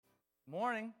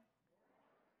Morning.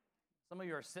 Some of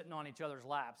you are sitting on each other's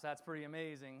laps. That's pretty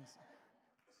amazing.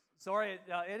 Sorry,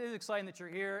 it is exciting that you're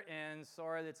here, and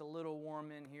sorry that it's a little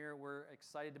warm in here. We're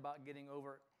excited about getting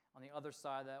over on the other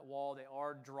side of that wall. They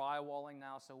are drywalling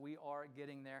now, so we are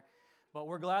getting there. But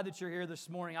we're glad that you're here this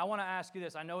morning. I want to ask you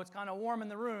this. I know it's kind of warm in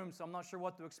the room, so I'm not sure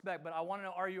what to expect, but I want to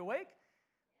know, are you awake?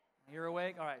 You're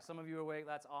awake? All right, some of you are awake.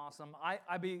 That's awesome. I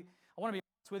want to be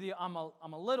honest with you. I'm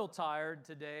a little tired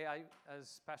today.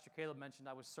 As Pastor Caleb mentioned,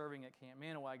 I was serving at Camp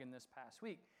Manawagon this past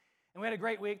week. And we had a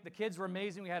great week. The kids were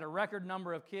amazing. We had a record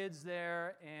number of kids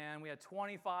there, and we had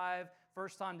 25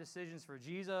 first-time decisions for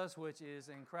Jesus, which is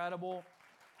incredible.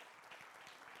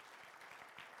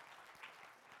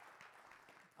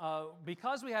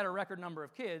 Because we had a record number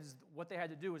of kids, what they had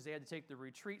to do is they had to take the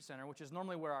retreat center, which is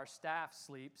normally where our staff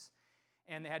sleeps,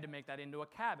 and they had to make that into a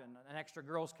cabin, an extra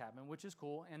girls' cabin, which is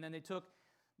cool. And then they took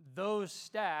those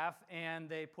staff and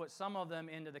they put some of them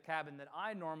into the cabin that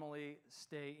I normally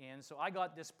stay in. So I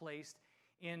got displaced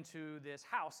into this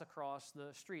house across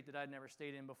the street that I'd never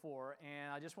stayed in before.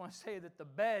 And I just want to say that the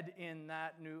bed in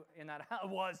that house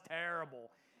was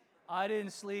terrible. I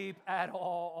didn't sleep at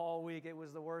all week. It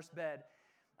was the worst bed.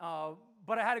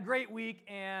 But I had a great week,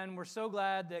 and we're so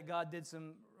glad that God did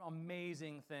some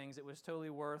amazing things. It was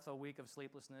totally worth a week of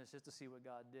sleeplessness just to see what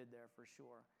God did there for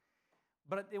sure.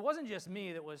 But it wasn't just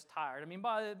me that was tired. I mean,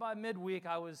 by midweek,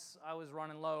 I was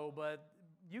running low, but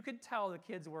you could tell the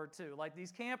kids were too. Like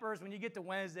these campers, when you get to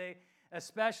Wednesday,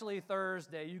 especially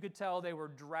Thursday, you could tell they were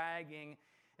dragging,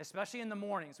 especially in the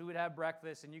mornings. We would have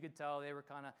breakfast, and you could tell they were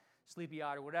kind of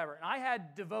sleepy-eyed or whatever. And I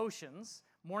had devotions,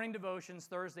 morning devotions,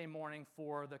 Thursday morning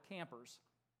for the campers.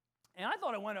 And I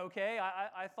thought it went okay.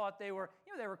 I thought they were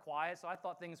quiet, so I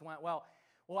thought things went well.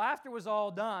 Well, after it was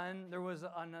all done, there was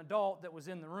an adult that was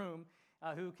in the room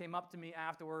who came up to me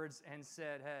afterwards and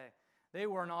said, "Hey, they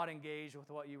were not engaged with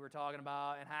what you were talking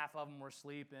about, and half of them were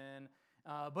sleeping.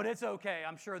 But it's okay.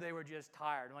 I'm sure they were just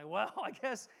tired." I'm like, well, I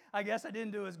guess I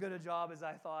didn't do as good a job as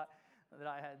I thought that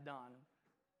I had done.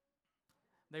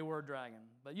 They were dragging.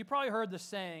 But you probably heard the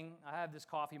saying, I have this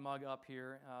coffee mug up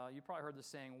here. You probably heard the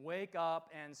saying, wake up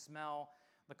and smell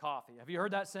the coffee. Have you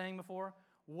heard that saying before?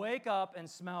 Wake up and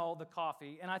smell the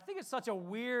coffee. And I think it's such a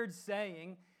weird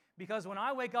saying because when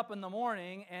I wake up in the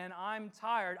morning and I'm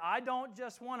tired, I don't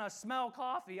just want to smell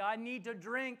coffee. I need to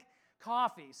drink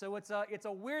coffee. So it's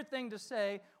a weird thing to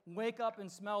say, wake up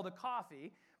and smell the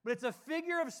coffee. But it's a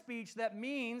figure of speech that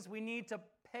means we need to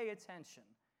pay attention.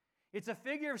 It's a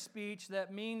figure of speech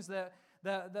that means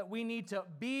that we need to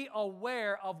be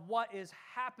aware of what is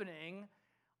happening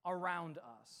around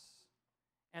us.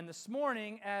 And this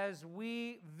morning, as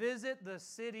we visit the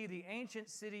city, the ancient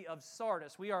city of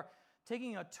Sardis, we are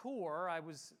taking a tour.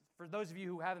 For those of you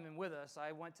who haven't been with us,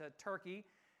 I went to Turkey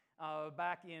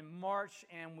back in March,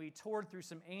 and we toured through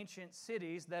some ancient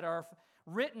cities that are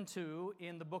written to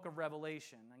in the book of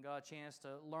Revelation, and got a chance to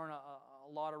learn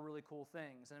a lot of really cool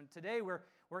things. And today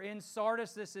we're in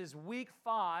Sardis. This is week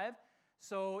 5.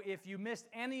 So if you missed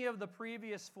any of the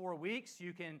previous 4 weeks,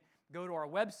 you can go to our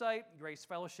website,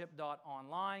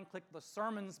 gracefellowship.online, click the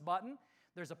sermons button.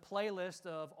 There's a playlist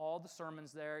of all the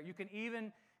sermons there. You can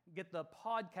even get the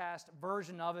podcast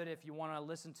version of it if you want to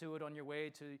listen to it on your way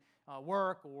to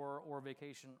work or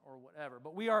vacation or whatever.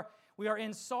 But we are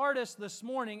in Sardis this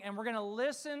morning, and we're going to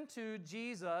listen to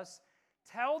Jesus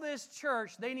tell this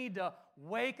church they need to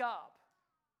wake up.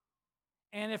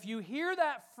 And if you hear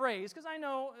that phrase, because I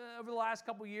know over the last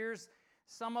couple years,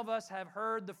 some of us have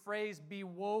heard the phrase be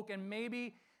woke, and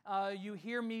maybe you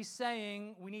hear me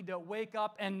saying we need to wake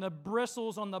up and the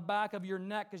bristles on the back of your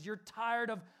neck because you're tired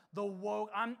of the woke.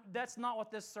 That's not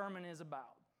what this sermon is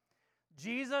about.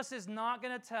 Jesus is not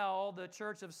going to tell the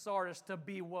church of Sardis to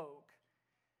be woke.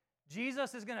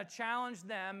 Jesus is going to challenge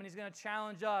them, and he's going to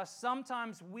challenge us.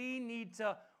 Sometimes we need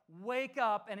to wake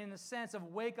up, and in the sense of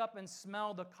wake up and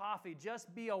smell the coffee,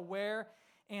 just be aware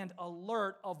and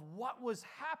alert of what was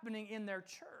happening in their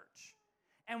church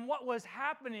and what was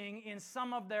happening in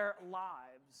some of their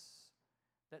lives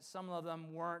that some of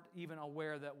them weren't even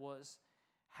aware that was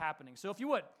happening. So if you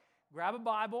would, grab a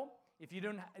Bible. If you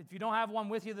don't have one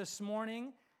with you this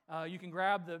morning, you can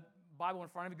grab the Bible in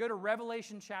front of you. Go to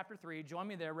Revelation chapter 3. Join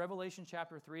me there, Revelation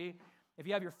chapter 3. If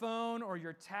you have your phone or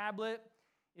your tablet,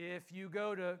 if you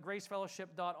go to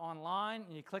gracefellowship.online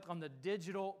and you click on the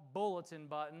digital bulletin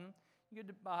button, you get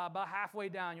to, about halfway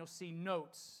down, you'll see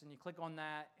notes, and you click on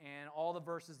that, and all the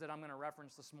verses that I'm going to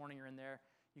reference this morning are in there.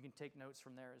 You can take notes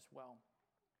from there as well.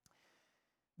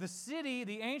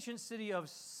 The ancient city of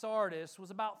Sardis was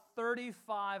about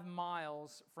 35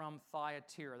 miles from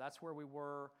Thyatira. That's where we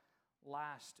were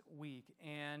last week,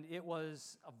 and it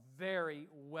was a very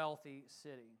wealthy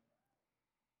city.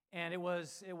 And it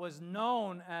was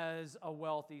known as a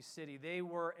wealthy city. They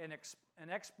were an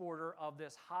exporter of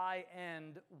this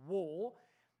high-end wool,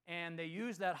 and they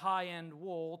used that high-end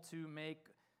wool to make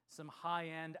some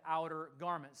high-end outer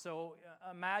garments. So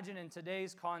imagine in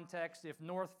today's context, if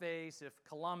North Face, if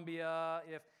Columbia,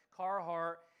 if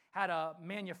Carhartt had a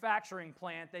manufacturing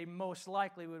plant, they most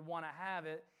likely would want to have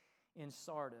it in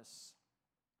Sardis.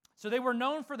 So they were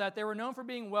known for that. They were known for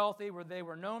being wealthy, they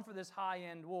were known for this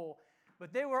high-end wool.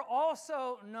 But they were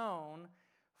also known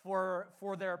for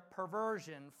their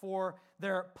perversion, for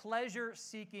their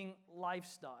pleasure-seeking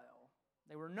lifestyle.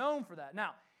 They were known for that.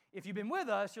 Now, if you've been with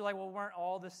us, you're like, well, weren't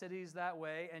all the cities that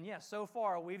way? And yes, so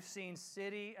far we've seen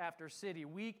city after city,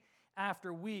 week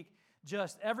after week,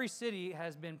 just every city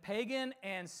has been pagan,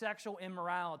 and sexual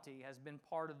immorality has been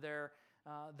part of their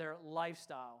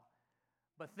lifestyle.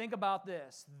 But think about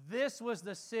this. This was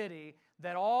the city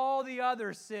that all the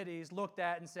other cities looked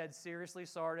at and said, seriously,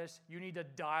 Sardis, you need to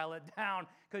dial it down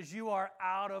because you are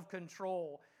out of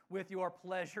control with your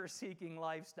pleasure-seeking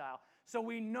lifestyle. So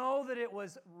we know that it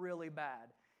was really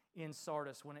bad in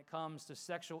Sardis when it comes to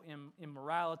sexual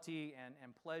immorality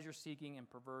and pleasure-seeking and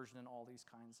perversion and all these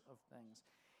kinds of things.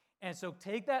 And so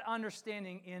take that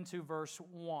understanding into verse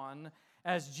 1.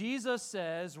 As Jesus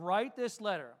says, write this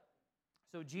letter.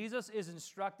 So Jesus is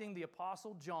instructing the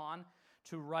Apostle John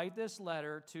to write this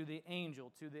letter to the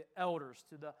angel, to the elders,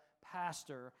 to the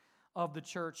pastor of the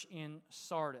church in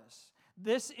Sardis.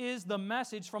 This is the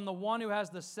message from the one who has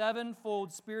the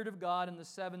sevenfold Spirit of God and the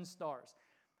 7 stars.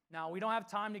 Now, we don't have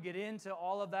time to get into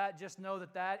all of that. Just know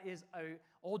that that is an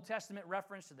Old Testament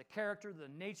reference to the character, the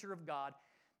nature of God.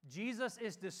 Jesus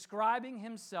is describing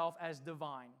himself as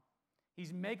divine.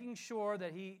 He's making sure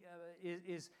that he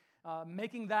is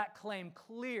making that claim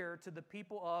clear to the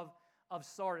people of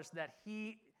Sardis that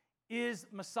he is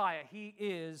Messiah. He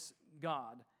is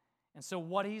God. And so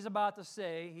what he's about to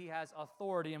say, he has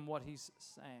authority in what he's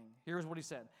saying. Here's what he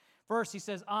said. First, he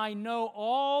says, I know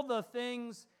all the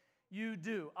things you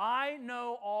do. I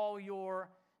know all your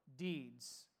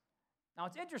deeds. Now,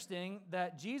 it's interesting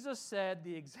that Jesus said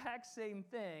the exact same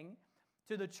thing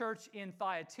to the church in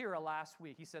Thyatira last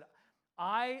week. He said,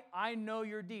 I know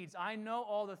your deeds. I know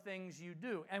all the things you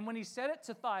do. And when he said it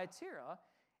to Thyatira,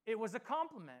 it was a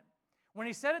compliment. When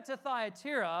he said it to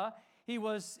Thyatira,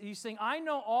 he's saying, I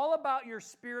know all about your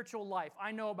spiritual life.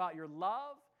 I know about your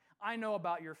love. I know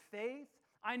about your faith.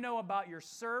 I know about your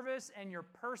service and your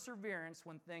perseverance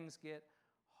when things get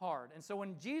hard. And so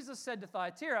when Jesus said to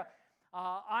Thyatira,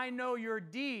 I know your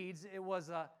deeds, it was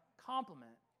a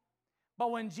compliment. But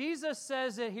when Jesus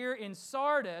says it here in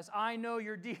Sardis, I know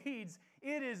your deeds,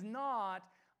 it is not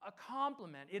a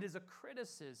compliment. It is a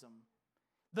criticism.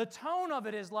 The tone of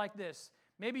it is like this.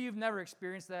 Maybe you've never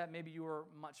experienced that. Maybe you were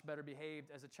much better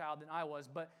behaved as a child than I was.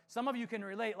 But some of you can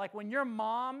relate. Like when your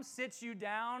mom sits you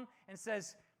down and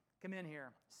says, come in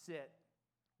here, sit.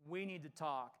 We need to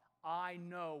talk. I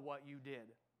know what you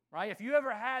did. Right? If you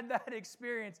ever had that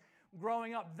experience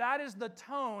growing up, that is the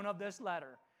tone of this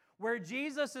letter. Where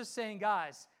Jesus is saying,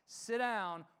 guys, sit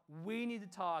down. We need to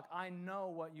talk. I know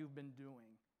what you've been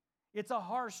doing. It's a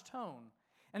harsh tone.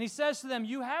 And he says to them,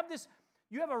 you have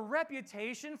a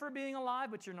reputation for being alive,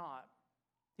 but you're not.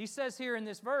 He says here in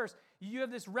this verse, you have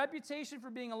this reputation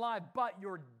for being alive, but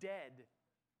you're dead.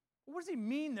 What does he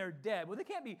mean they're dead? Well, they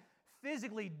can't be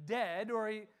physically dead,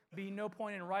 or be no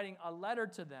point in writing a letter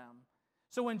to them.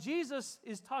 So when Jesus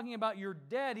is talking about you're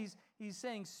dead, he's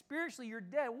saying spiritually you're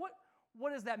dead.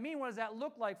 What does that mean? What does that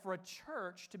look like for a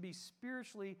church to be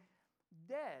spiritually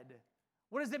dead?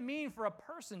 What does it mean for a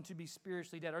person to be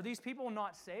spiritually dead? Are these people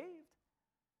not saved?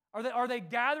 Are they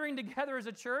gathering together as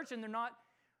a church and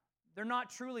they're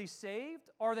not truly saved?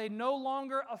 Are they no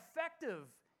longer effective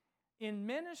in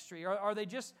ministry? Are they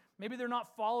just, maybe they're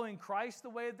not following Christ the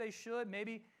way that they should?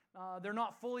 Maybe they're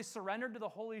not fully surrendered to the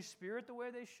Holy Spirit the way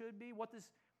they should be? What does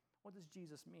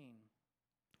Jesus mean?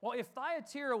 Well, if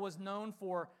Thyatira was known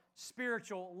for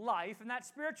spiritual life, and that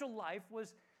spiritual life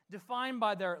was defined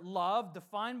by their love,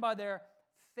 defined by their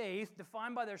faith,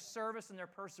 defined by their service and their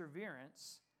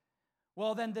perseverance,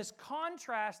 well, then this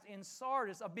contrast in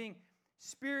Sardis of being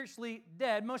spiritually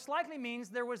dead most likely means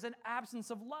there was an absence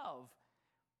of love.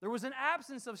 There was an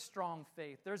absence of strong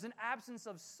faith. There's an absence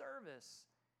of service.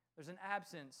 There's an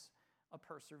absence of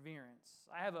perseverance.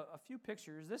 I have a few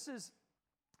pictures. This is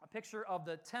a picture of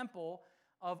the temple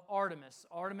of Artemis.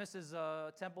 Artemis is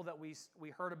a temple that we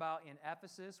heard about in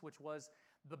Ephesus, which was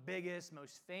the biggest,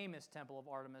 most famous temple of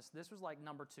Artemis. This was like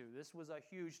number 2. This was a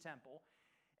huge temple.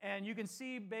 And you can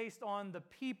see based on the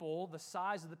people, the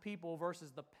size of the people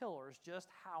versus the pillars, just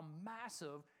how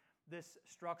massive this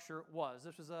structure was.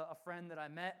 This was a friend that I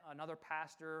met, another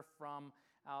pastor from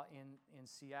out in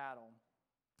Seattle.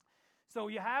 So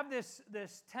you have this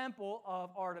temple of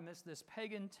Artemis, this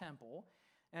pagan temple.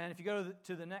 And if you go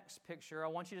to the next picture, I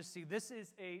want you to see this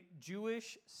is a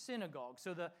Jewish synagogue.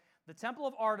 So the temple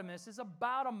of Artemis is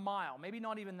about a mile, maybe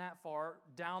not even that far,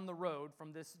 down the road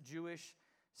from this Jewish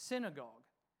synagogue.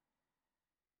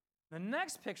 The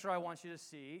next picture I want you to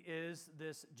see is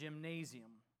this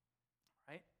gymnasium,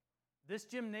 right? This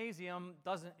gymnasium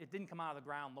didn't come out of the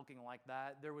ground looking like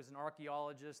that. There was an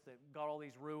archaeologist that got all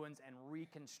these ruins and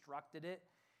reconstructed it,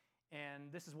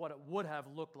 and this is what it would have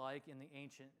looked like in the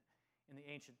ancient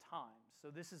times. So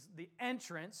this is the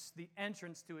entrance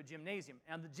to a gymnasium.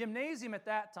 And the gymnasium at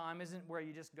that time isn't where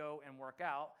you just go and work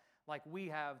out like we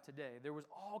have today. There was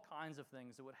all kinds of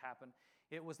things that would happen.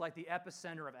 It was like the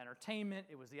epicenter of entertainment.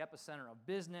 It was the epicenter of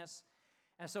business.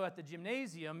 And so at the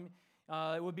gymnasium,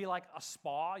 it would be like a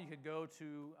spa. You could go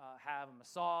to have a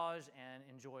massage and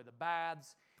enjoy the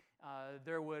baths.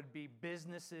 There would be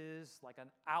businesses, like an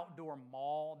outdoor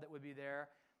mall that would be there.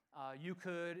 You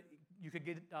could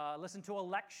listen to a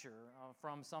lecture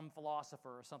from some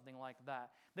philosopher or something like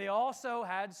that. They also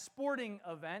had sporting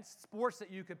events, sports that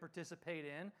you could participate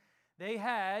in. They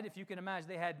had, if you can imagine,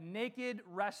 they had naked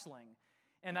wrestling.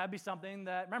 And that'd be something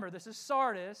that, remember, this is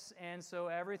Sardis, and so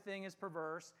everything is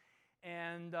perverse.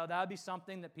 And that would be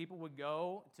something that people would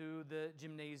go to the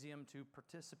gymnasium to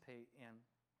participate in.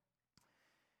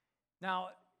 Now,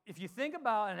 if you think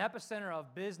about an epicenter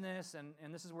of business,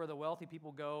 and this is where the wealthy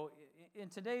people go, in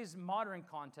today's modern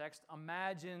context,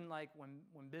 imagine like when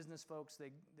business folks,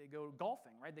 they go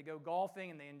golfing, right? They go golfing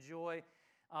and they enjoy,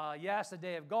 yes, a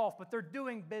day of golf, but they're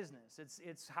doing business.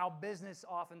 It's how business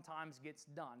oftentimes gets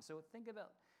done. So think of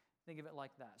it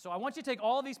like that. So I want you to take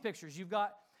all of these pictures. You've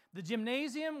got the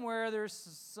gymnasium where there's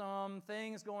some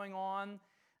things going on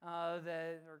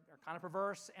that are kind of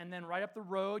perverse, and then right up the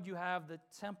road you have the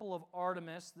temple of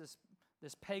Artemis,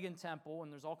 this pagan temple,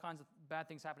 and there's all kinds of bad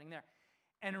things happening there.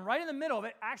 And right in the middle of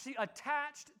it, actually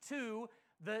attached to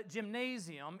the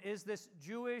gymnasium, is this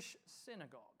Jewish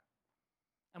synagogue.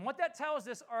 And what that tells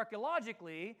us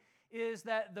archaeologically is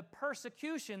that the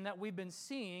persecution that we've been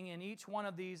seeing in each one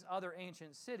of these other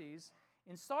ancient cities,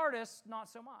 in Sardis, not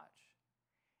so much.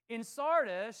 In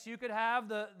Sardis, you could have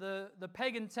the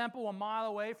pagan temple a mile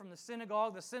away from the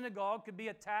synagogue. The synagogue could be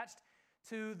attached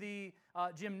to the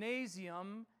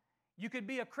gymnasium. You could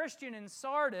be a Christian in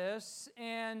Sardis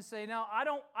and say, no, I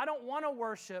don't want to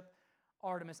worship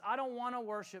Artemis. I don't want to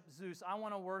worship Zeus. I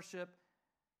want to worship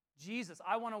Jesus.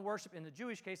 I want to worship, in the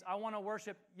Jewish case, I want to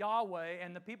worship Yahweh.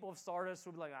 And the people of Sardis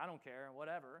would be like, I don't care,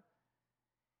 whatever.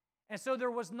 And so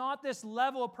there was not this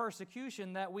level of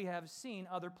persecution that we have seen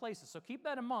other places. So keep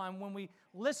that in mind when we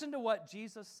listen to what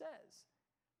Jesus says.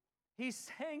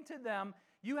 He's saying to them,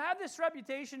 you have this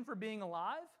reputation for being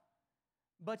alive,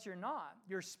 but you're not.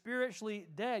 You're spiritually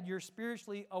dead. You're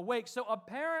spiritually awake. So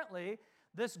apparently,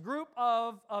 this group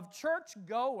of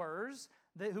churchgoers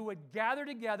who would gather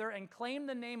together and claim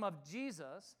the name of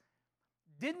Jesus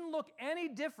didn't look any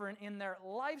different in their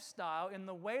lifestyle, in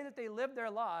the way that they lived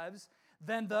their lives,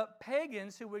 than the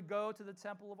pagans who would go to the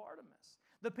temple of Artemis,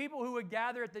 the people who would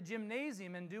gather at the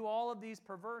gymnasium and do all of these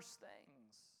perverse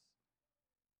things.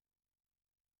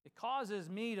 It causes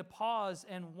me to pause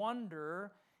and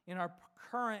wonder, in our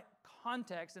current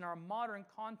context, in our modern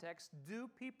context, do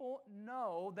people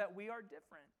know that we are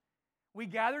different? We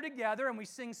gather together and we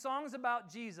sing songs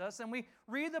about Jesus and we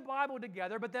read the Bible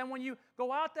together, but then when you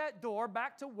go out that door,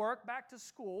 back to work, back to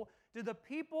school, do the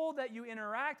people that you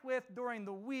interact with during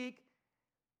the week,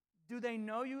 do they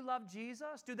know you love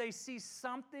Jesus? Do they see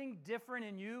something different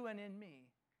in you and in me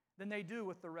than they do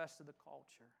with the rest of the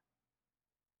culture?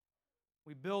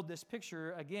 We build this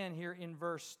picture again here in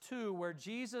verse 2 where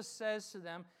Jesus says to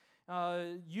them,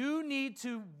 you need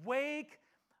to wake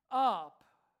up.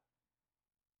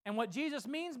 And what Jesus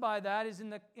means by that is in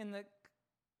the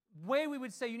way we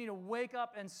would say you need to wake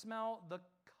up and smell the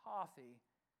coffee.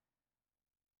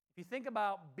 If you think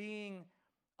about being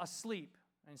asleep,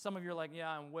 and some of you are like, yeah,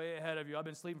 I'm way ahead of you. I've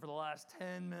been sleeping for the last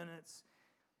 10 minutes.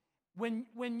 When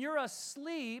you're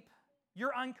asleep,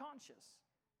 you're unconscious.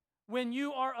 When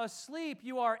you are asleep,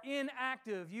 you are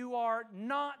inactive. You are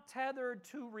not tethered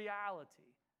to reality.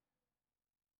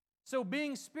 So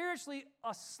being spiritually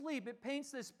asleep, it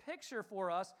paints this picture for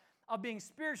us of being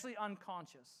spiritually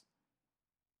unconscious.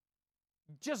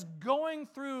 Just going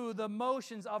through the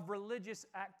motions of religious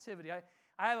activity.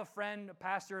 I have a friend, a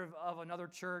pastor of another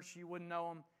church. You wouldn't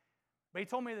know him. But he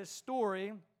told me this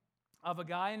story of a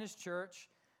guy in his church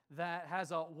that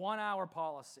has a 1-hour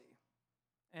policy.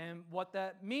 And what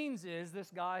that means is this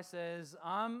guy says,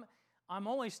 I'm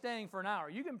only staying for an hour.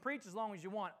 You can preach as long as you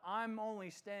want. I'm only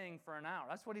staying for an hour.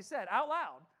 That's what he said out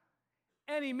loud.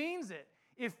 And he means it.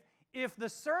 If the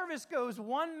service goes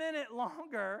 1 minute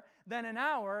longer than an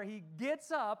hour, he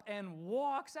gets up and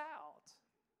walks out.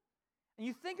 And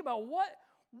you think about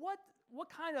what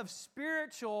kind of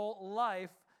spiritual life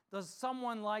does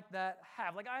someone like that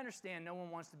have? Like, I understand no one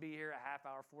wants to be here a half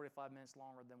hour, 45 minutes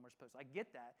longer than we're supposed to. I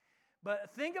get that.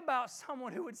 But think about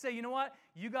someone who would say, you know what?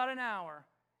 You got an hour,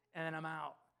 and then I'm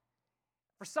out.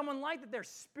 For someone like that, they're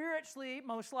spiritually,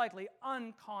 most likely,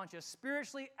 unconscious,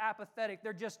 spiritually apathetic.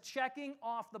 They're just checking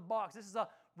off the box. This is a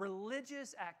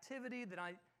religious activity that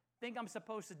I think I'm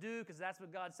supposed to do because that's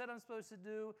what God said I'm supposed to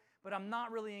do, but I'm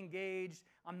not really engaged.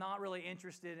 I'm not really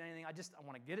interested in anything. I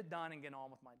want to get it done and get on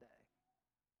with my day.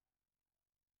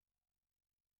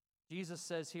 Jesus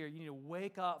says here, you need to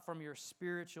wake up from your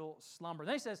spiritual slumber.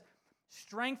 Then he says,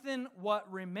 strengthen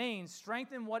what remains.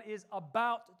 Strengthen what is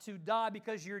about to die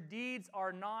because your deeds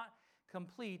are not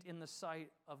complete in the sight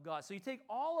of God. So you take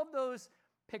all of those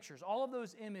pictures, all of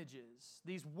those images,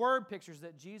 these word pictures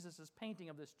that Jesus is painting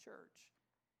of this church.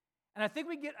 And I think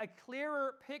we get a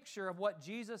clearer picture of what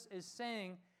Jesus is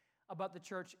saying about the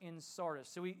church in Sardis.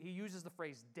 So he uses the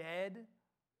phrase dead,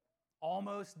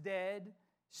 almost dead,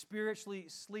 spiritually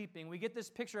sleeping. We get this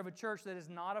picture of a church that is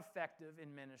not effective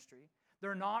in ministry.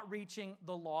 They're not reaching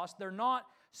the lost. They're not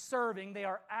serving. They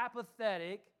are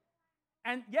apathetic.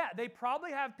 And yeah, they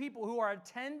probably have people who are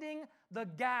attending the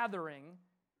gathering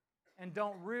and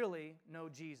don't really know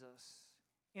Jesus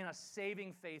in a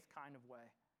saving faith kind of way.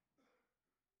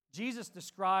 Jesus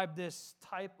described this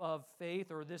type of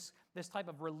faith or this type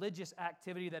of religious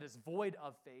activity that is void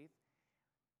of faith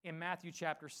in Matthew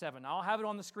chapter 7. Now, I'll have it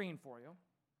on the screen for you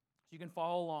so you can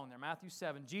follow along there. Matthew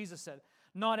 7, Jesus said,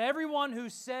 "Not everyone who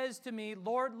says to me,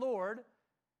 'Lord, Lord,'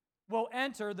 will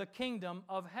enter the kingdom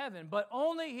of heaven, but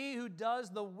only he who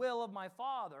does the will of my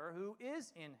Father who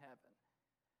is in heaven.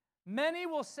 Many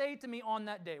will say to me on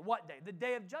that day," what day? The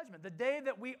day of judgment, the day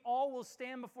that we all will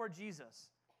stand before Jesus.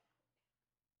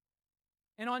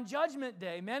 And on judgment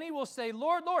day, many will say,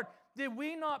 "Lord, Lord, did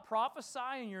we not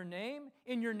prophesy in your name?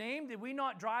 In your name, did we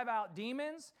not drive out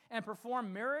demons and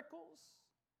perform miracles?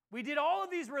 We did all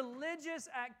of these religious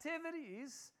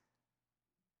activities."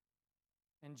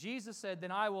 And Jesus said,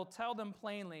 "Then I will tell them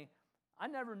plainly, I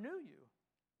never knew you.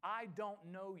 I don't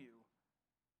know you.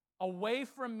 Away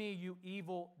from me, you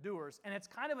evil doers." And it's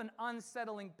kind of an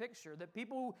unsettling picture that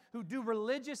people who do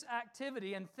religious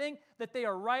activity and think that they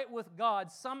are right with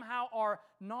God somehow are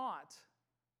not.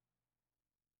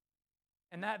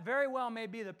 And that very well may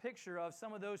be the picture of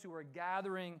some of those who are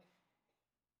gathering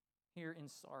here in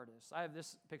Sardis. I have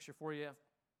this picture for you.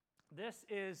 This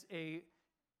is a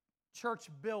church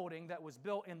building that was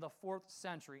built in the 4th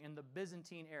century in the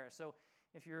Byzantine era. So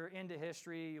if you're into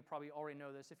history, you probably already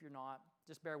know this. If you're not,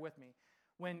 just bear with me.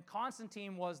 When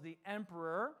Constantine was the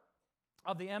emperor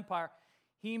of the empire,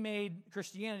 he made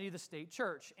Christianity the state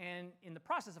church. And in the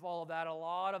process of all of that, a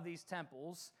lot of these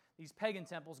temples, these pagan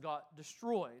temples, got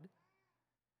destroyed.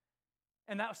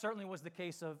 And that certainly was the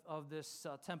case of this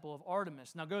temple of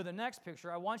Artemis. Now go to the next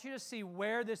picture. I want you to see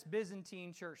where this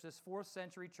Byzantine church, this 4th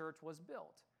century church, was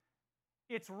built.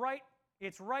 It's right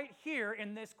here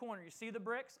in this corner. You see the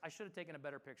bricks? I should have taken a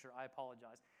better picture. I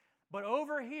apologize. But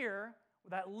over here,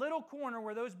 that little corner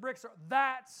where those bricks are,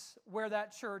 that's where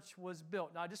that church was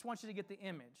built. Now, I just want you to get the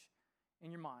image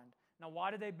in your mind. Now,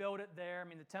 why did they build it there? I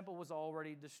mean, the temple was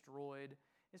already destroyed.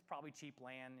 It's probably cheap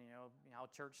land. You know how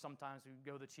church sometimes we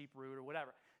go the cheap route or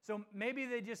whatever. So maybe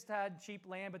they just had cheap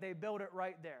land, but they built it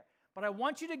right there. But I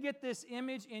want you to get this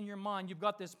image in your mind. You've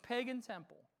got this pagan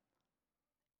temple.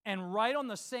 And right on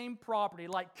the same property,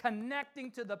 like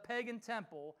connecting to the pagan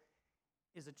temple,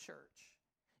 is a church.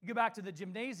 You go back to the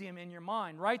gymnasium in your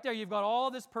mind. Right there, you've got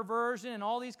all this perversion and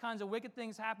all these kinds of wicked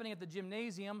things happening at the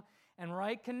gymnasium. And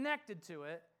right connected to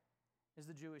it is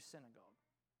the Jewish synagogue.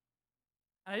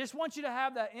 And I just want you to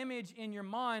have that image in your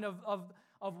mind of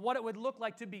what it would look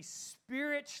like to be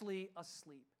spiritually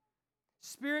asleep,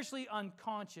 spiritually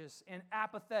unconscious and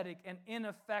apathetic and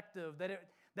ineffective,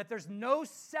 that there's no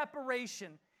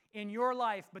separation in your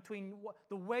life between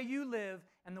the way you live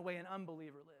and the way an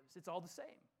unbeliever lives. It's all the same.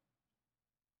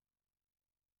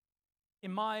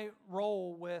 In my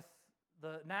role with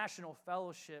the National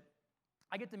Fellowship,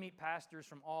 I get to meet pastors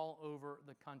from all over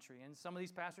the country. And some of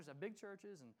these pastors have big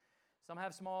churches, and some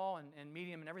have small and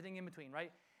medium and everything in between,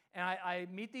 right? And I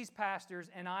meet these pastors,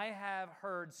 and I have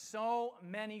heard so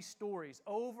many stories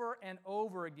over and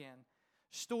over again.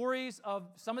 Stories of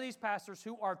some of these pastors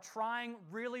who are trying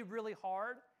really, really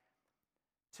hard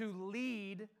to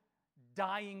lead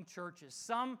dying churches,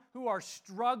 some who are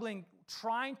struggling,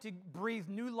 trying to breathe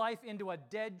new life into a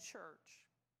dead church.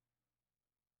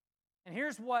 And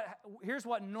here's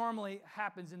what normally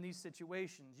happens in these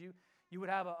situations. You would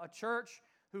have a church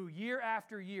who year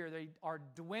after year, they are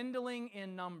dwindling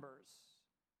in numbers.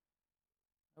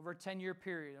 Over a 10-year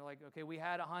period, they're like, okay, we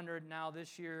had 100, now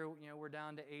this year, we're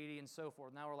down to 80 and so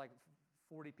forth. Now we're like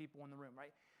 40 people in the room,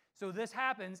 right? So this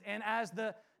happens, and as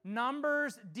the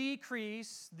numbers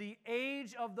decrease, the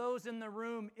age of those in the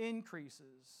room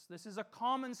increases. This is a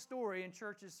common story in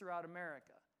churches throughout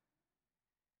America.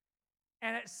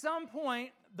 And at some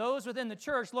point, those within the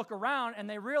church look around and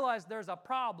they realize there's a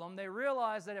problem. They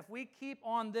realize that if we keep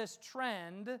on this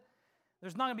trend,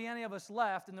 there's not going to be any of us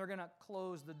left, and they're going to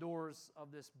close the doors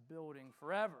of this building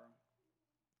forever.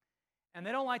 And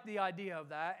they don't like the idea of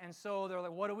that, and so they're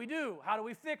like, what do we do? How do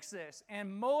we fix this? And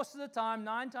most of the time,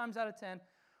 9 times out of 10,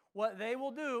 what they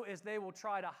will do is they will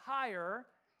try to hire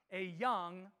a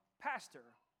young pastor.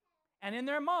 And in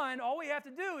their mind, all we have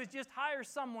to do is just hire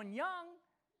someone young,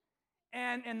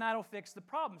 and that'll fix the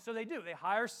problem. So they do. They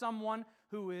hire someone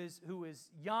who is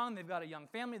young. They've got a young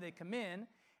family. They come in,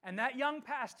 and that young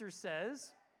pastor says,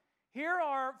 here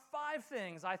are 5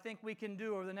 things I think we can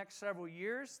do over the next several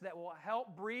years that will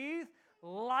help breathe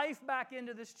life back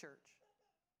into this church.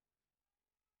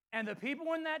 And the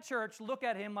people in that church look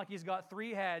at him like he's got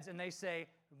 3 heads, and they say,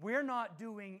 we're not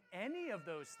doing any of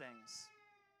those things.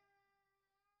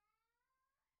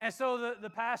 And so the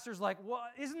pastor's like, well,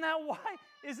 isn't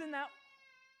that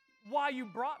why you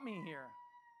brought me here?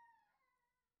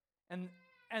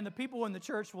 And the people in the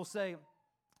church will say,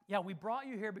 yeah, we brought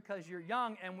you here because you're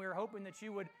young, and we're hoping that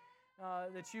you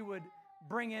would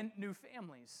bring in new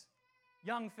families,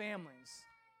 young families.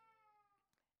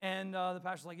 And the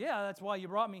pastor's like, yeah, that's why you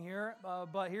brought me here,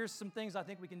 but here's some things I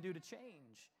think we can do to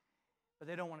change. But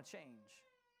they don't want to change.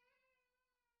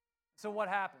 So what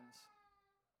happens?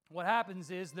 What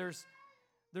happens is there's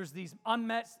these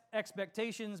unmet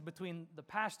expectations between the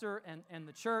pastor and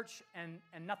the church, and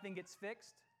nothing gets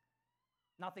fixed.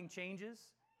 Nothing changes.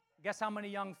 Guess how many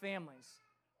young families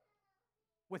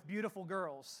with beautiful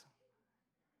girls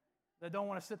that don't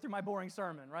want to sit through my boring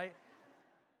sermon, right?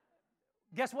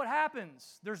 Guess what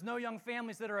happens? There's no young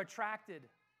families that are attracted.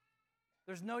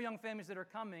 There's no young families that are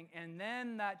coming, and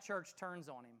then that church turns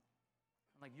on him.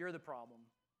 Like, you're the problem.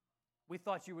 We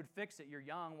thought you would fix it. You're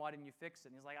young. Why didn't you fix it?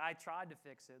 And he's like, I tried to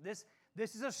fix it.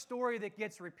 This is a story that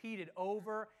gets repeated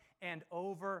over and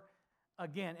over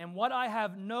again. And what I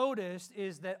have noticed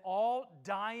is that all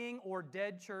dying or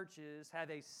dead churches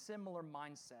have a similar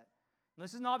mindset. And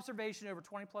this is an observation over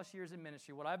 20 plus years in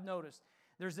ministry. What I've noticed,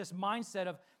 there's this mindset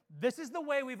of, this is the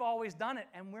way we've always done it,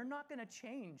 and we're not going to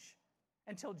change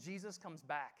until Jesus comes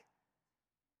back.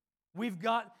 We've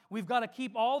got to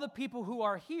keep all the people who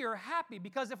are here happy,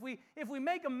 because if we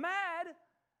make them mad,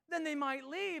 then they might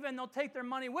leave and they'll take their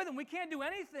money with them. We can't do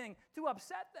anything to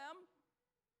upset them.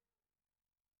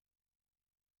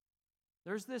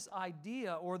 There's this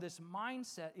idea or this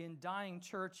mindset in dying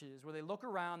churches where they look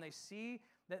around, they see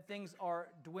that things are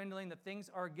dwindling, that things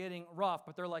are getting rough,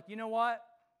 but they're like, you know what?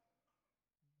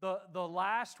 The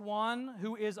last one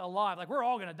who is alive, like, we're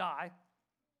all going to die.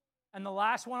 And the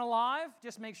last one alive,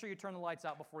 just make sure you turn the lights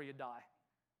out before you die.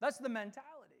 That's the mentality.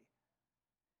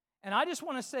 And I just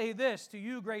want to say this to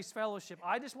you, Grace Fellowship.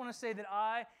 I just want to say that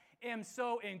I am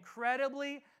so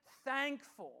incredibly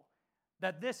thankful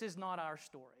that this is not our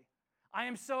story.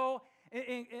 I'm so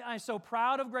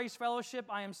proud of Grace Fellowship.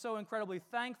 I am so incredibly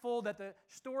thankful that the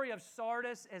story of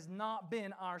Sardis has not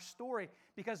been our story,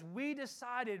 because we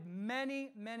decided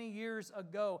many, many years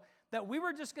ago that we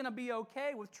were just going to be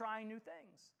okay with trying new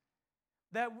things.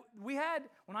 That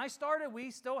when I started,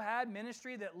 we still had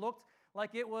ministry that looked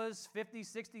like it was 50,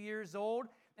 60 years old,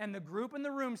 and the group in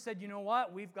the room said, you know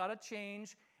what, we've got to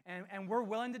change, and we're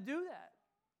willing to do that.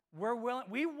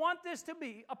 We want this to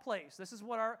be a place. This is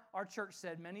what our church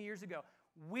said many years ago.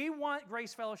 We want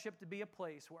Grace Fellowship to be a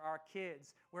place where our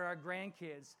kids, where our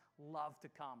grandkids love to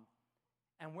come.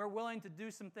 And we're willing to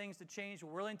do some things to change.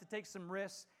 We're willing to take some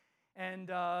risks and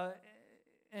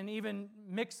even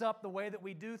mix up the way that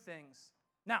we do things.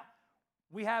 Now,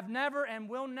 we have never and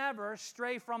will never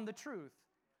stray from the truth.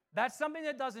 That's something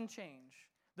that doesn't change.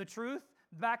 The truth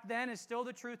back then is still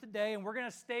the truth today, and we're going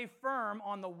to stay firm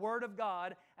on the Word of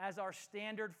God as our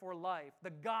standard for life, the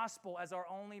gospel as our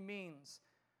only means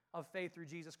of faith through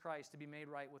Jesus Christ to be made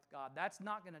right with God. That's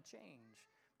not going to change.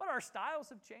 But our styles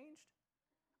have changed.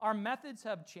 Our methods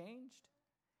have changed.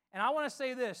 And I want to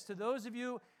say this to those of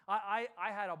you, I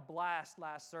had a blast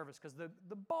last service because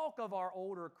the bulk of our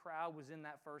older crowd was in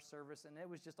that first service, and it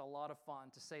was just a lot of fun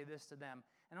to say this to them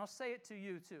and I'll say it to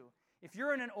you too. If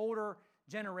you're in an older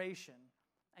generation,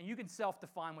 and you can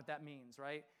self-define what that means,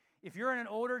 right? If you're in an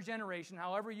older generation,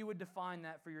 however you would define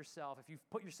that for yourself, if you've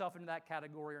put yourself into that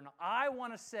category or not, I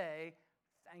want to say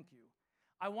thank you.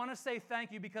 I want to say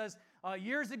thank you because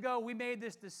years ago we made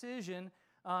this decision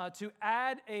to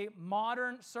add a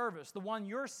modern service, the one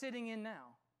you're sitting in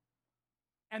now.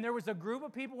 And there was a group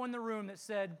of people in the room that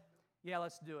said, yeah,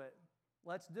 let's do it.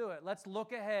 Let's do it. Let's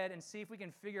look ahead and see if we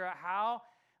can figure out how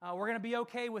we're going to be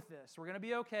okay with this. We're going to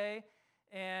be okay,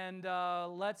 and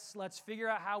let's figure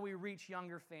out how we reach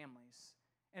younger families.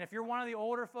 And if you're one of the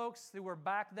older folks who were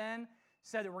back then,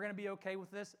 said that we're going to be okay with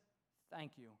this,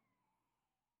 thank you.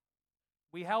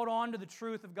 We held on to the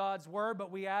truth of God's Word,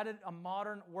 but we added a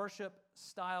modern worship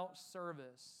style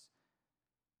service.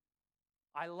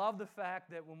 I love the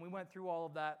fact that when we went through all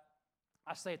of that,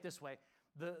 I say it this way,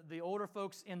 the older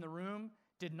folks in the room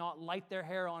did not light their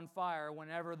hair on fire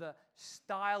whenever the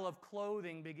style of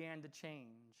clothing began to change.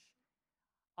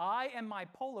 I and my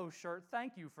polo shirt,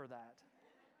 thank you for that.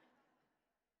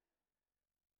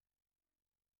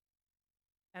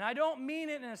 And I don't mean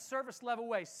it in a surface level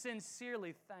way.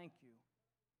 Sincerely, thank you.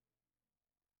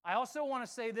 I also want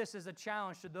to say this as a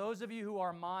challenge to those of you who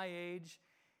are my age,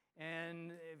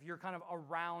 and if you're kind of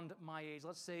around my age,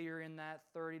 let's say you're in that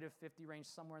 30 to 50 range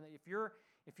somewhere,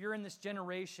 if you're in this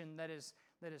generation that is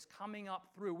coming up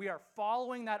through, we are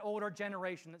following that older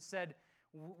generation that said,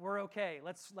 we're okay.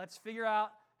 Let's figure out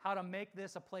how to make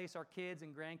this a place our kids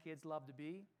and grandkids love to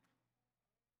be.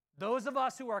 Those of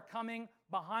us who are coming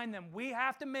behind them, we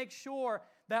have to make sure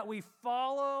that we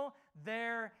follow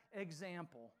their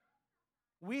example.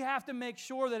 We have to make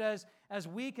sure that as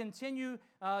we continue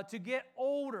to get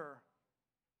older,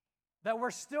 that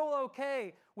we're still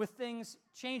okay with things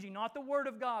changing. Not the Word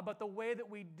of God, but the way that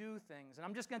we do things. And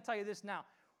I'm just going to tell you this now.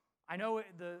 I know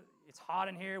it's hot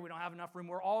in here. We don't have enough room.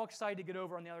 We're all excited to get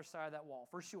over on the other side of that wall,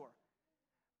 for sure.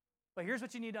 But here's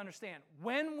what you need to understand.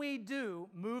 When we do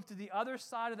move to the other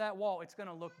side of that wall, it's going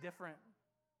to look different.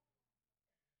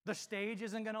 The stage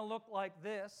isn't going to look like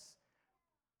this.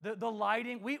 The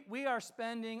lighting, we are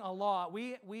spending a lot.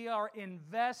 We are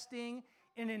investing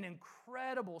in an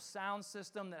incredible sound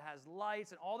system that has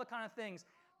lights and all the kind of things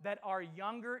that our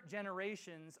younger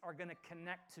generations are going to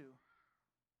connect to.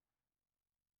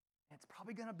 It's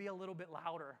probably going to be a little bit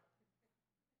louder.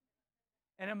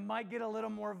 And it might get a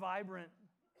little more vibrant,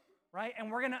 right?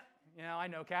 And we're going to, I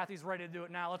know Kathy's ready to do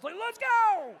it now. Let's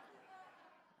go!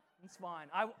 It's fine.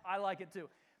 I like it too.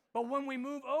 But when we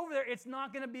move over there, it's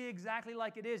not going to be exactly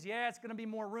like it is. Yeah, it's going to be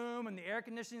more room, and the air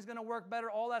conditioning is going to work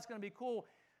better. All that's going to be cool.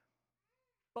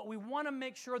 But we want to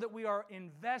make sure that we are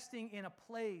investing in a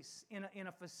place, in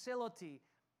a facility,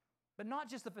 but not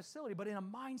just a facility, but in a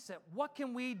mindset. What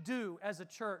can we do as a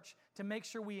church to make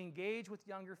sure we engage with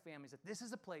younger families, that this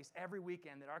is a place every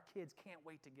weekend that our kids can't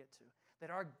wait to get to, that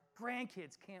our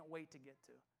grandkids can't wait to get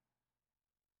to?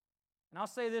 And I'll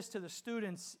say this to the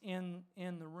students in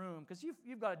the room, because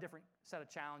you've got a different set of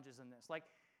challenges in this. Like,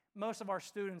 most of our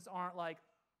students aren't like,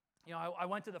 I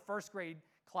went to the first grade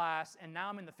class, and now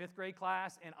I'm in the fifth grade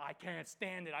class, and I can't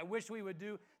stand it. I wish we would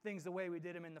do things the way we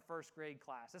did them in the first grade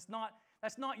class.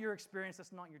 That's not your experience.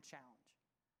 That's not your challenge.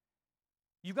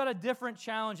 You've got a different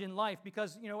challenge in life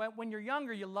because, when you're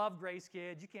younger, you love Grace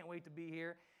Kids. You can't wait to be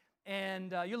here.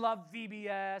 And you love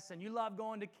VBS, and you love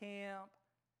going to camp.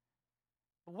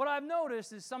 But what I've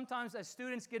noticed is sometimes as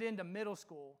students get into middle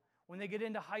school, when they get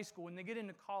into high school, when they get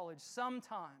into college,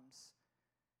 sometimes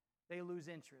they lose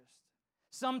interest.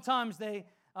 Sometimes they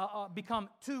become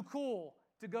too cool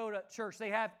to go to church. They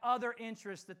have other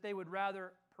interests that they would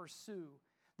rather pursue.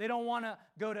 They don't want to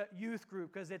go to youth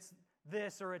group because it's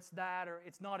this or it's that, or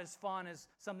it's not as fun as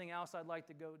something else I'd like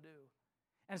to go do.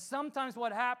 And sometimes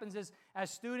what happens is as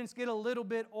students get a little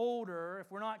bit older,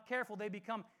 if we're not careful, they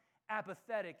become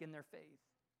apathetic in their faith.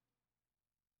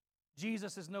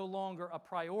 Jesus is no longer a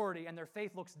priority, and their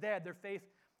faith looks dead. Their faith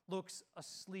looks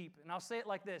asleep. And I'll say it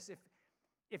like this.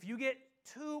 If you get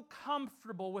too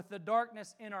comfortable with the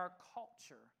darkness in our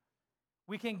culture,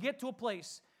 we can get to a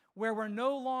place where we're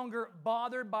no longer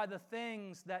bothered by the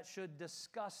things that should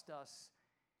disgust us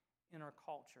in our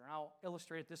culture. And I'll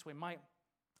illustrate it this way.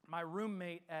 My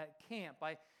roommate at camp,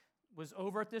 I was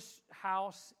over at this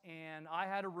house, and I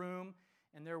had a room,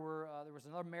 and there was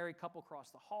another married couple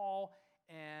across the hall,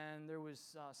 and there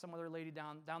was some other lady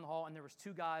down the hall, and there was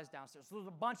two guys downstairs. So there was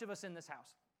a bunch of us in this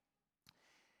house.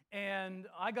 And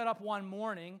I got up one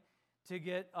morning to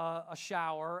get a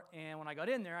shower, and when I got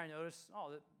in there, I noticed,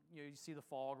 you see the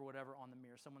fog or whatever on the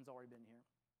mirror. Someone's already been here.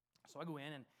 So I go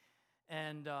in,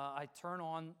 and I turn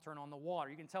on the water.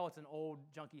 You can tell it's an old,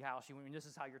 junky house. This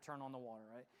is how you turn on the water,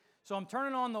 right? So I'm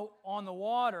turning on the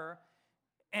water,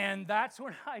 and that's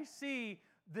when I see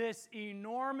this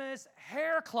enormous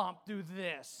hair clump do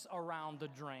this around the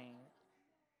drain.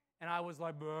 And I was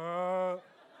like, no.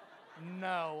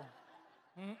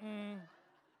 Mm-mm.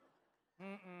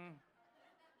 Mm-mm.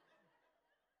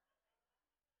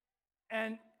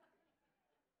 And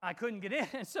I couldn't get in.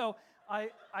 And so I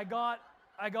got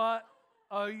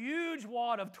a huge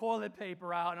wad of toilet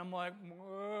paper out, and I'm like,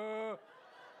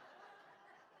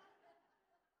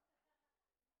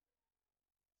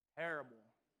 terrible.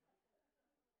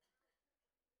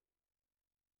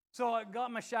 So I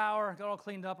got my shower, got all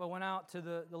cleaned up. I went out to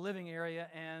the living area,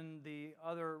 and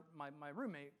my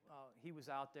roommate, he was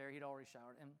out there. He'd already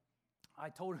showered, and I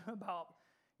told him about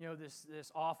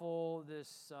this awful,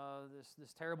 this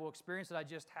terrible experience that I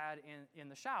just had in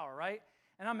the shower, right?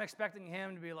 And I'm expecting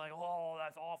him to be like, oh,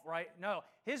 that's awful, right? No,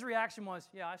 his reaction was,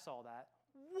 yeah, I saw that.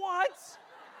 What?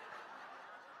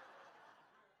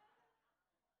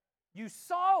 You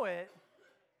saw it,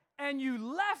 and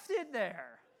you left it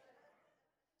there.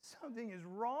 Something is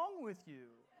wrong with you.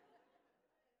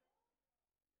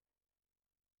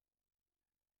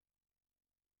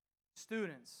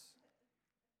 Students,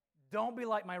 don't be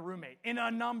like my roommate in a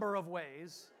number of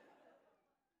ways,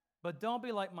 but don't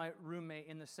be like my roommate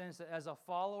in the sense that as a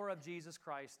follower of Jesus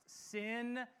Christ,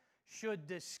 sin should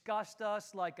disgust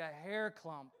us like a hair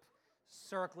clump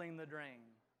circling the drain.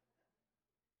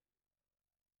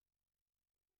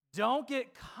 Don't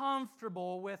get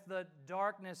comfortable with the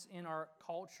darkness in our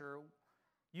culture.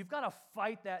 You've got to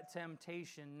fight that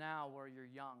temptation now while you're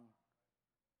young.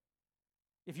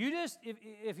 If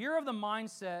you're of the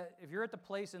mindset, if you're at the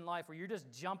place in life where you're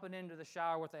just jumping into the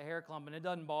shower with a hair clump and it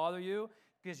doesn't bother you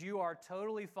because you are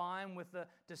totally fine with the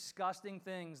disgusting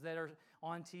things that are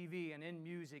on TV and in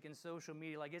music and social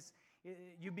media,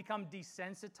 you become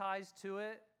desensitized to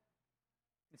it,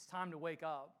 it's time to wake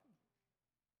up.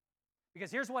 Because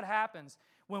here's what happens.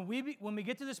 When we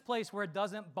get to this place where it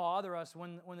doesn't bother us,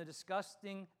 when the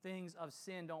disgusting things of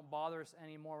sin don't bother us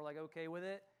anymore, we're like, okay with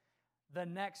it, the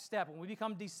next step, when we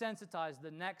become desensitized,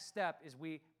 the next step is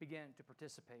we begin to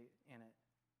participate in it.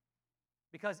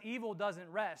 Because evil doesn't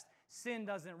rest. Sin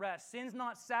doesn't rest. Sin's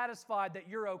not satisfied that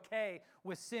you're okay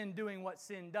with sin doing what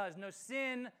sin does. No,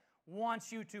 sin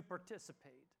wants you to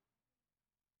participate.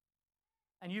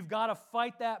 And you've got to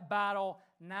fight that battle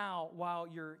now while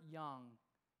you're young.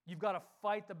 You've got to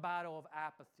fight the battle of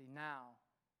apathy now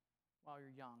while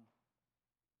you're young.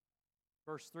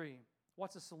 Verse 3,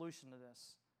 what's the solution to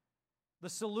this? The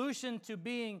solution to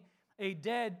being a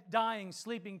dead, dying,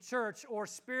 sleeping church, or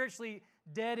spiritually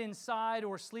dead inside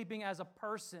or sleeping as a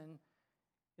person,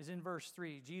 is in verse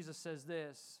 3. Jesus says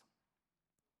this,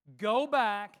 go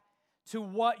back to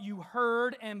what you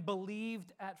heard and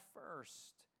believed at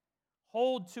first.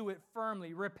 Hold to it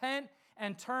firmly. Repent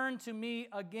and turn to me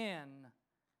again.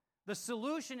 The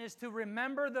solution is to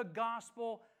remember the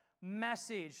gospel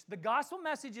message. The gospel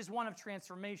message is one of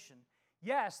transformation.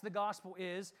 Yes, the gospel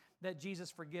is that Jesus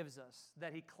forgives us,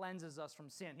 that he cleanses us from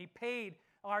sin. He paid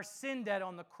our sin debt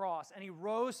on the cross, and he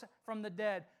rose from the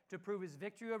dead to prove his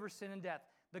victory over sin and death.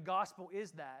 The gospel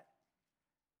is that.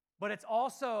 But it's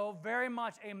also very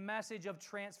much a message of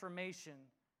transformation.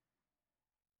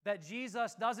 That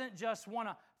Jesus doesn't just want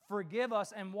to forgive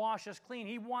us and wash us clean.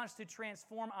 He wants to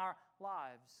transform our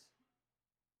lives.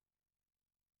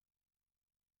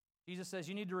 Jesus says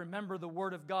you need to remember the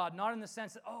Word of God, not in the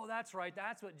sense that, oh, that's right,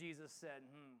 that's what Jesus said.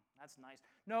 That's nice.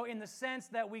 No, in the sense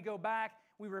that we go back,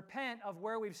 we repent of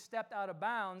where we've stepped out of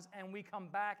bounds, and we come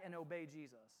back and obey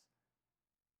Jesus.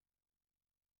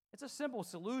 It's a simple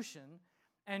solution,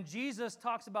 and Jesus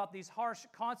talks about these harsh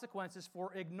consequences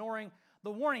for ignoring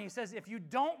the warning. He says, if you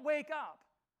don't wake up,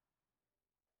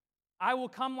 I will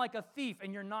come like a thief,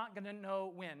 and you're not going to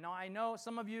know when. Now, I know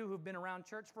some of you who've been around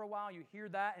church for a while, you hear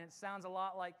that, and it sounds a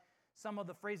lot like some of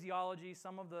the phraseology,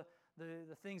 some of the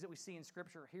things that we see in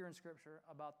Scripture, hear in Scripture,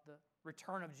 about the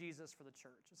return of Jesus for the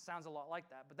church. It sounds a lot like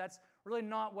that, but that's really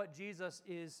not what Jesus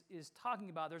is talking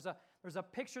about. There's a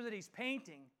picture that he's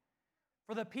painting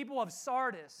for the people of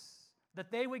Sardis, that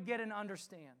they would get and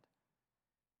understand.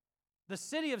 The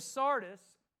city of Sardis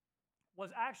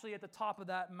was actually at the top of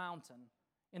that mountain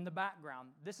in the background.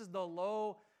 This is the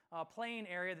low plain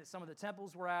area that some of the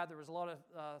temples were at. There was a lot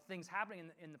of things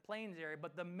happening in the plains area,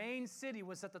 but the main city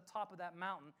was at the top of that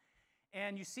mountain.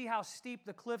 And you see how steep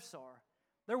the cliffs are.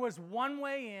 There was one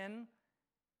way in,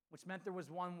 which meant there was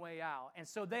one way out. And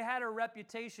so they had a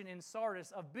reputation in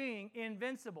Sardis of being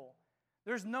invincible.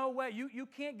 There's no way. You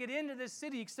can't get into this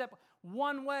city except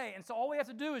one way. And so all we have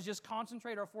to do is just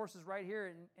concentrate our forces right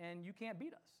here, and you can't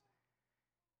beat us.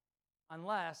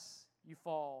 Unless you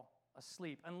fall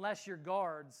asleep, unless your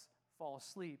guards fall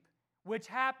asleep, which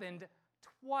happened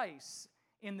twice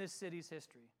in this city's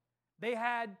history. They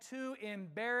had two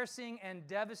embarrassing and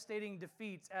devastating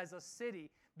defeats as a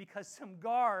city because some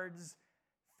guards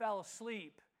fell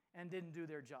asleep and didn't do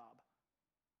their job.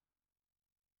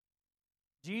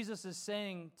 Jesus is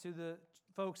saying to the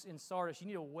folks in Sardis, you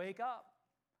need to wake up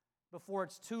before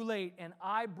it's too late, and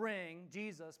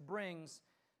Jesus brings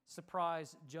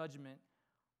surprise judgment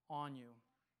on you.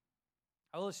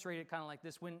 I illustrate it kind of like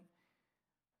this. When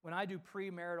I do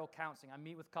premarital counseling, I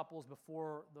meet with couples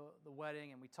before the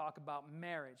wedding, and we talk about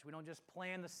marriage. We don't just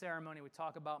plan the ceremony, we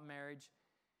talk about marriage.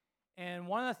 And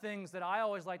one of the things that I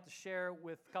always like to share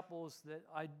with couples that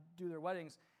I do their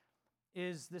weddings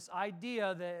is this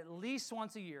idea that at least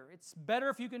once a year, it's better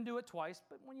if you can do it twice,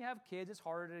 but when you have kids, it's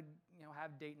harder to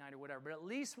have date night or whatever, but at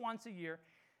least once a year,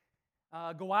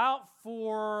 go out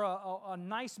for a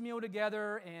nice meal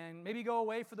together and maybe go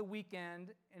away for the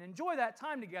weekend and enjoy that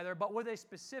time together, but with a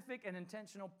specific and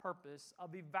intentional purpose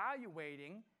of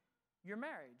evaluating your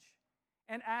marriage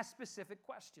and ask specific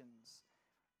questions.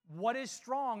 What is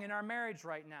strong in our marriage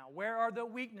right now? Where are the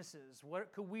weaknesses?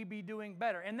 What could we be doing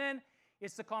better? And then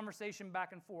it's the conversation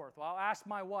back and forth. Well, I'll ask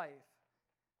my wife,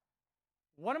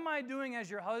 what am I doing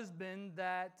as your husband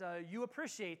that you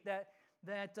appreciate, that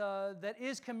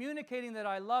is communicating that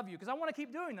I love you? Because I want to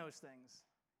keep doing those things.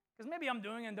 Because maybe I'm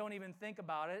doing it and don't even think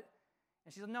about it.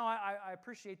 And she said, no, I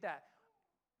appreciate that.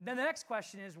 Then the next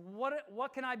question is,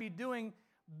 what can I be doing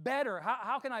better?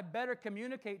 How can I better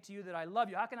communicate to you that I love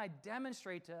you? How can I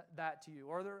demonstrate that to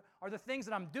you? Are there things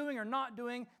that I'm doing or not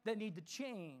doing that need to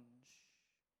change?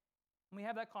 And we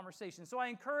have that conversation. So I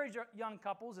encourage young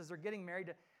couples as they're getting married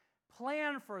to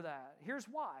plan for that. Here's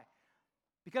why.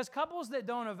 Because couples that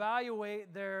don't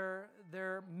evaluate their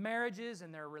marriages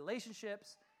and their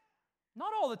relationships,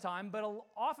 not all the time, but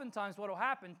oftentimes what will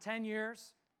happen, 10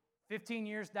 years, 15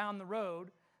 years down the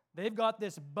road, they've got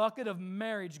this bucket of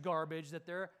marriage garbage that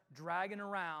they're dragging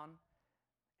around,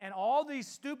 and all these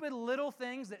stupid little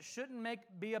things that shouldn't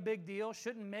be a big deal,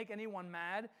 shouldn't make anyone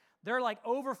mad, they're like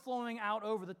overflowing out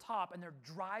over the top, and they're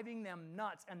driving them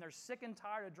nuts, and they're sick and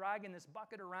tired of dragging this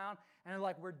bucket around, and they're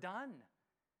like, we're done.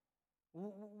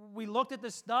 We looked at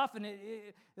this stuff, and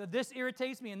this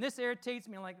irritates me, and this irritates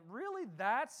me. I'm like, really?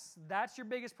 That's your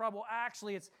biggest problem? Well,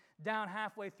 actually, it's down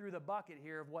halfway through the bucket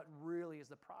here of what really is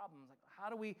the problem. Like, how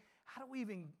do we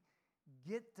even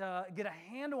get a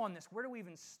handle on this? Where do we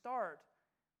even start?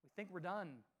 We think we're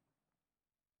done.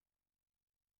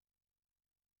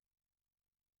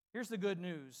 Here's the good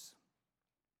news.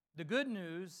 The good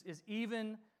news is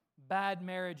even bad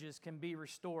marriages can be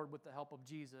restored with the help of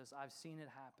Jesus. I've seen it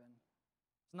happen.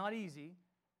 It's not easy,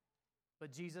 but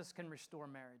Jesus can restore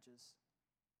marriages.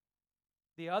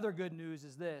 The other good news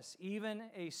is this: even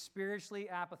a spiritually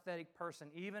apathetic person,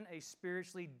 even a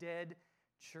spiritually dead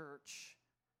church,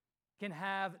 can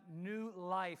have new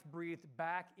life breathed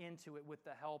back into it with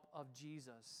the help of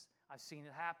Jesus. I've seen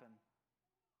it happen.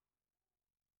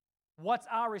 What's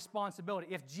our responsibility?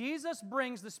 If Jesus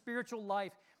brings the spiritual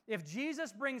life, if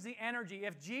Jesus brings the energy,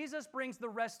 if Jesus brings the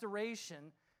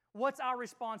restoration, what's our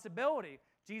responsibility?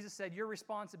 Jesus said, your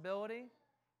responsibility,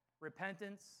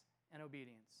 repentance and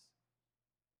obedience.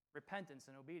 Repentance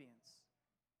and obedience.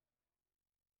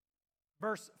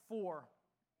 Verse 4.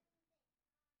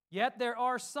 Yet there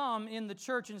are some in the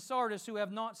church in Sardis who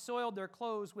have not soiled their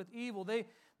clothes with evil.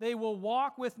 They will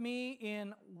walk with me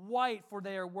in white, for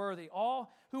they are worthy.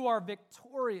 All who are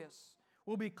victorious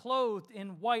will be clothed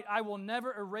in white. I will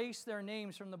never erase their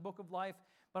names from the book of life,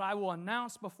 but I will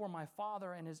announce before my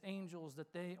Father and his angels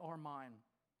that they are mine.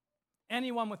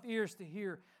 Anyone with ears to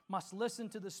hear must listen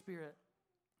to the Spirit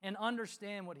and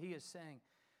understand what he is saying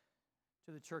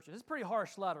to the churches. It's a pretty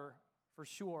harsh letter, for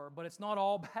sure, but it's not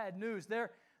all bad news.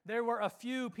 There were a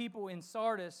few people in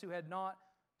Sardis who had not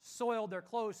soiled their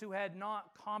clothes, who had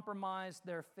not compromised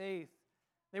their faith.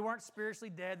 They weren't spiritually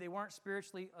dead. They weren't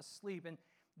spiritually asleep. And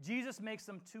Jesus makes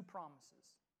them two promises.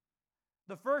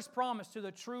 The first promise to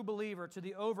the true believer, to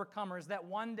the overcomer, is that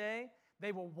one day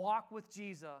they will walk with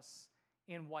Jesus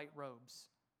in white robes.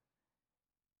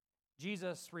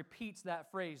 Jesus repeats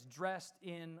that phrase, dressed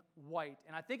in white.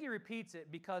 And I think he repeats it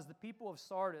because the people of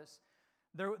Sardis,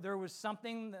 there was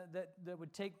something that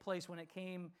would take place when it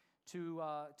came to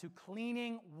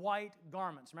cleaning white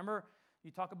garments. Remember, you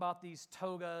talk about these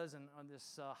togas and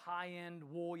this high-end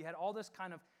wool. You had all this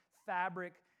kind of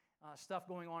fabric stuff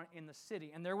going on in the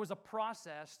city. And there was a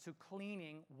process to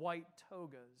cleaning white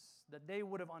togas that they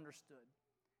would have understood.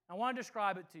 I want to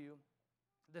describe it to you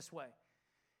this way.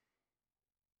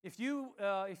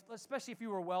 Especially if you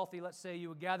were wealthy, let's say you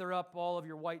would gather up all of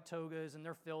your white togas and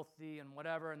they're filthy and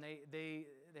whatever, and they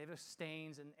have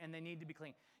stains and they need to be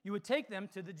cleaned. You would take them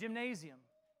to the gymnasium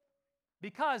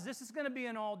because this is going to be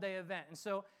an all-day event. And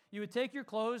so you would take your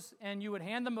clothes and you would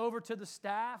hand them over to the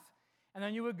staff, and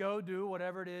then you would go do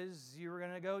whatever it is you were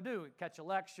going to go do. Catch a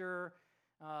lecture.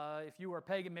 If you were a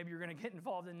pagan, maybe you were going to get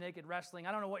involved in naked wrestling.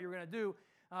 I don't know what you were going to do.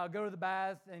 Go to the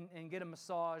bath and get a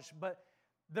massage. But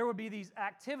there would be these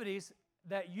activities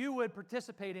that you would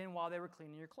participate in while they were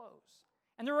cleaning your clothes.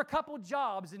 And there were a couple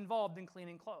jobs involved in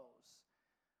cleaning clothes.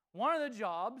 One of the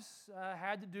jobs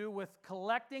had to do with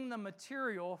collecting the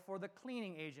material for the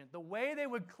cleaning agent. The way they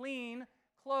would clean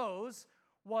clothes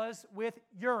was with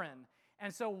urine.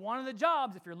 And so one of the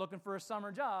jobs, if you're looking for a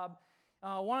summer job,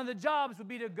 one of the jobs would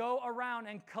be to go around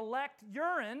and collect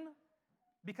urine,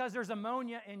 because there's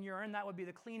ammonia in urine. That would be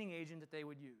the cleaning agent that they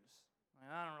would use.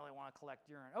 I don't really want to collect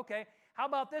urine. Okay, how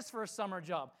about this for a summer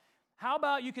job? How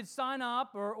about you could sign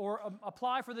up or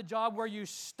apply for the job where you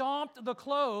stomped the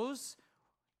clothes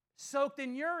soaked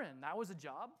in urine? That was a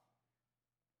job.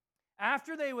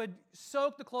 After they would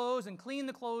soak the clothes and clean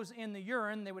the clothes in the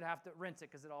urine, they would have to rinse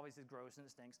it because it always is gross and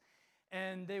it stinks.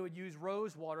 And they would use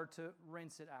rose water to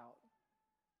rinse it out.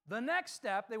 The next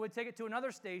step, they would take it to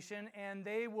another station and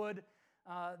they would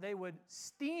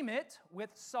steam it with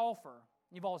sulfur.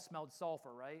 You've all smelled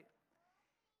sulfur, right?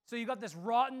 So you got this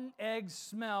rotten egg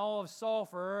smell of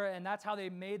sulfur, and that's how they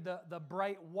made the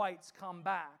bright whites come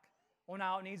back. Well,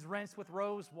 now it needs rinsed with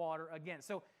rose water again.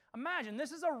 So imagine,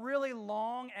 this is a really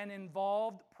long and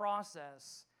involved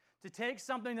process to take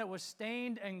something that was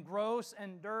stained and gross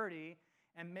and dirty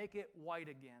and make it white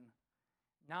again.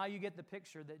 Now you get the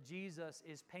picture that Jesus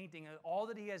is painting all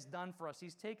that he has done for us.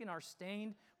 He's taken our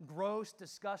stained, gross,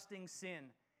 disgusting sin,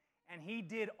 and he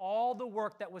did all the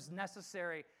work that was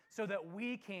necessary so that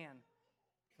we can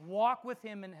walk with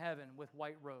him in heaven with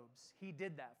white robes. He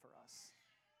did that for us.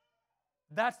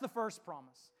 That's the first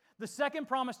promise. The second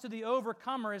promise to the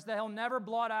overcomer is that he'll never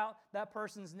blot out that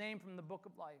person's name from the book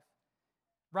of life.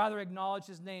 Rather, acknowledge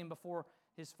his name before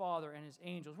his Father and his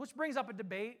angels. Which brings up a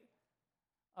debate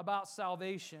about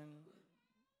salvation.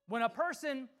 When a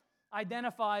person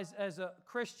identifies as a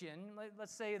Christian,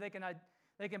 let's say they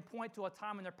can point to a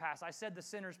time in their past. I said the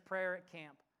sinner's prayer at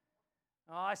camp.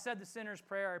 I said the sinner's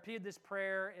prayer. I repeated this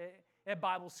prayer at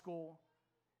Bible school.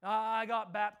 I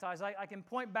got baptized. I can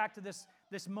point back to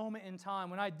this moment in time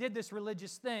when I did this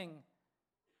religious thing.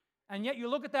 And yet you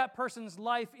look at that person's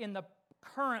life in the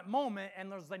current moment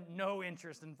and there's like no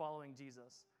interest in following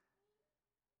Jesus.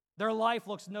 Their life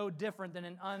looks no different than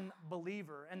an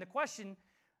unbeliever. And the question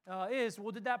is,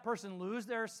 well, did that person lose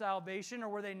their salvation or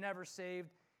were they never saved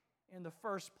in the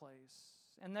first place?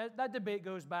 And that debate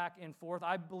goes back and forth.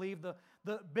 I believe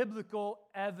the biblical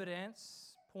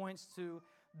evidence points to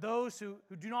those who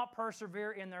do not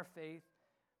persevere in their faith,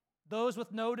 those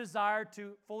with no desire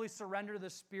to fully surrender to the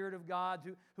Spirit of God,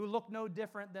 who look no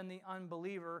different than the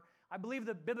unbeliever. I believe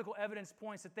the biblical evidence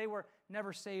points that they were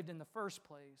never saved in the first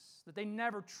place, that they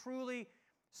never truly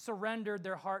surrendered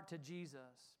their heart to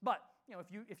Jesus. But,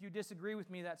 if you disagree with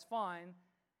me, that's fine.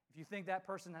 If you think that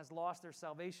person has lost their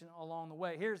salvation along the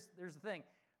way, here's the thing.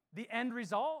 The end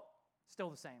result, still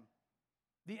the same.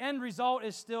 The end result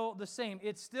is still the same.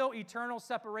 It's still eternal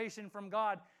separation from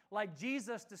God, like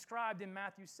Jesus described in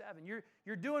Matthew 7.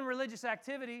 You're doing religious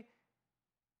activity,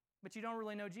 but you don't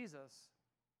really know Jesus.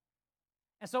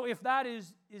 And so if that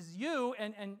is you,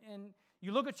 and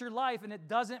you look at your life and it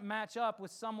doesn't match up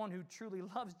with someone who truly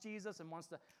loves Jesus and wants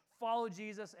to follow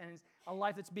Jesus and is a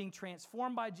life that's being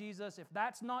transformed by Jesus, if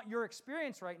that's not your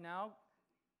experience right now,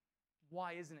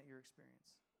 why isn't it your experience?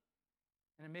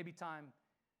 And it may be time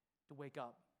to wake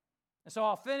up. And so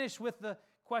I'll finish with the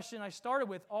question I started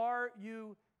with. Are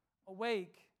you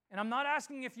awake? And I'm not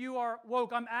asking if you are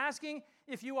woke. I'm asking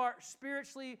if you are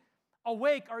spiritually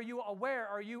awake. Are you aware?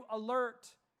 Are you alert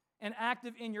and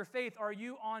active in your faith? Are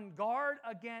you on guard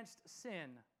against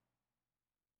sin?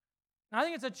 And I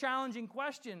think it's a challenging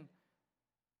question.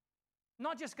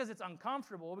 Not just because it's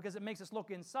uncomfortable, because it makes us look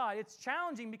inside. It's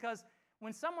challenging because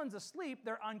when someone's asleep,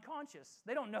 they're unconscious.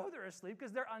 They don't know they're asleep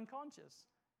because they're unconscious.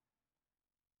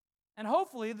 And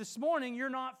hopefully this morning you're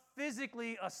not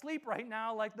physically asleep right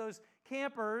now like those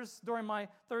campers during my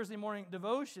Thursday morning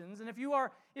devotions. And if you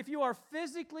are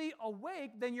physically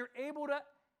awake, then you're able to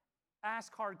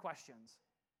ask hard questions.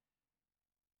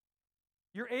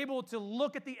 You're able to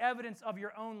look at the evidence of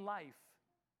your own life.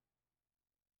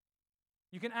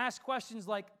 You can ask questions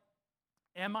like,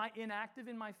 am I inactive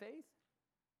in my faith?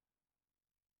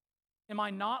 Am I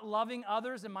not loving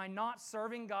others? Am I not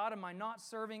serving God? Am I not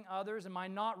serving others? Am I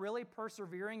not really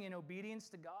persevering in obedience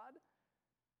to God?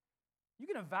 You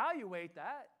can evaluate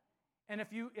that. And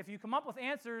if you come up with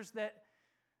answers that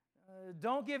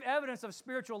don't give evidence of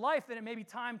spiritual life, then it may be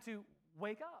time to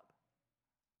wake up.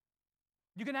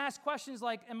 You can ask questions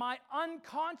like, am I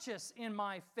unconscious in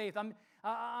my faith?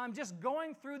 I'm just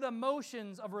going through the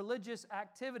motions of religious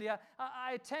activity.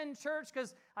 I attend church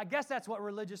because I guess that's what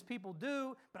religious people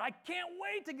do, but I can't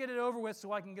wait to get it over with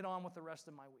so I can get on with the rest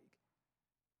of my week.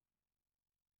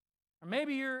 Or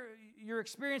maybe your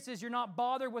experience is you're not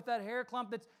bothered with that hair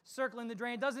clump that's circling the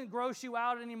drain. It doesn't gross you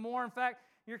out anymore. In fact,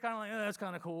 you're kind of like, that's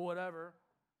kind of cool, whatever.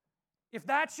 If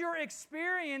that's your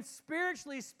experience,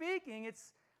 spiritually speaking,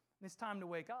 it's time to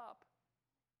wake up.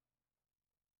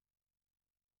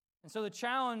 And so the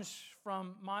challenge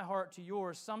from my heart to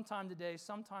yours, sometime today,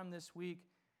 sometime this week,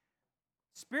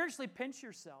 spiritually pinch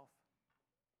yourself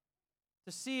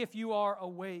to see if you are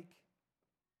awake.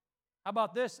 How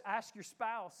about this? Ask your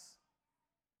spouse.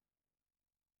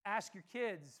 Ask your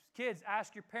kids. Kids,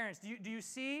 ask your parents. Do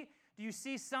you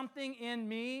see something in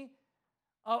me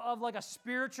of like a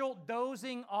spiritual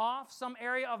dozing off, some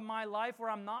area of my life where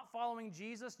I'm not following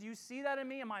Jesus? Do you see that in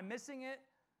me? Am I missing it?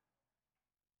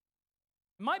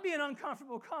 It might be an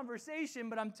uncomfortable conversation,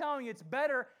 but I'm telling you, it's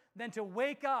better than to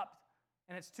wake up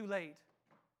and it's too late.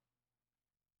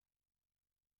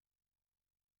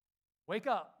 Wake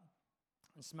up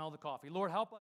and smell the coffee. Lord, help us.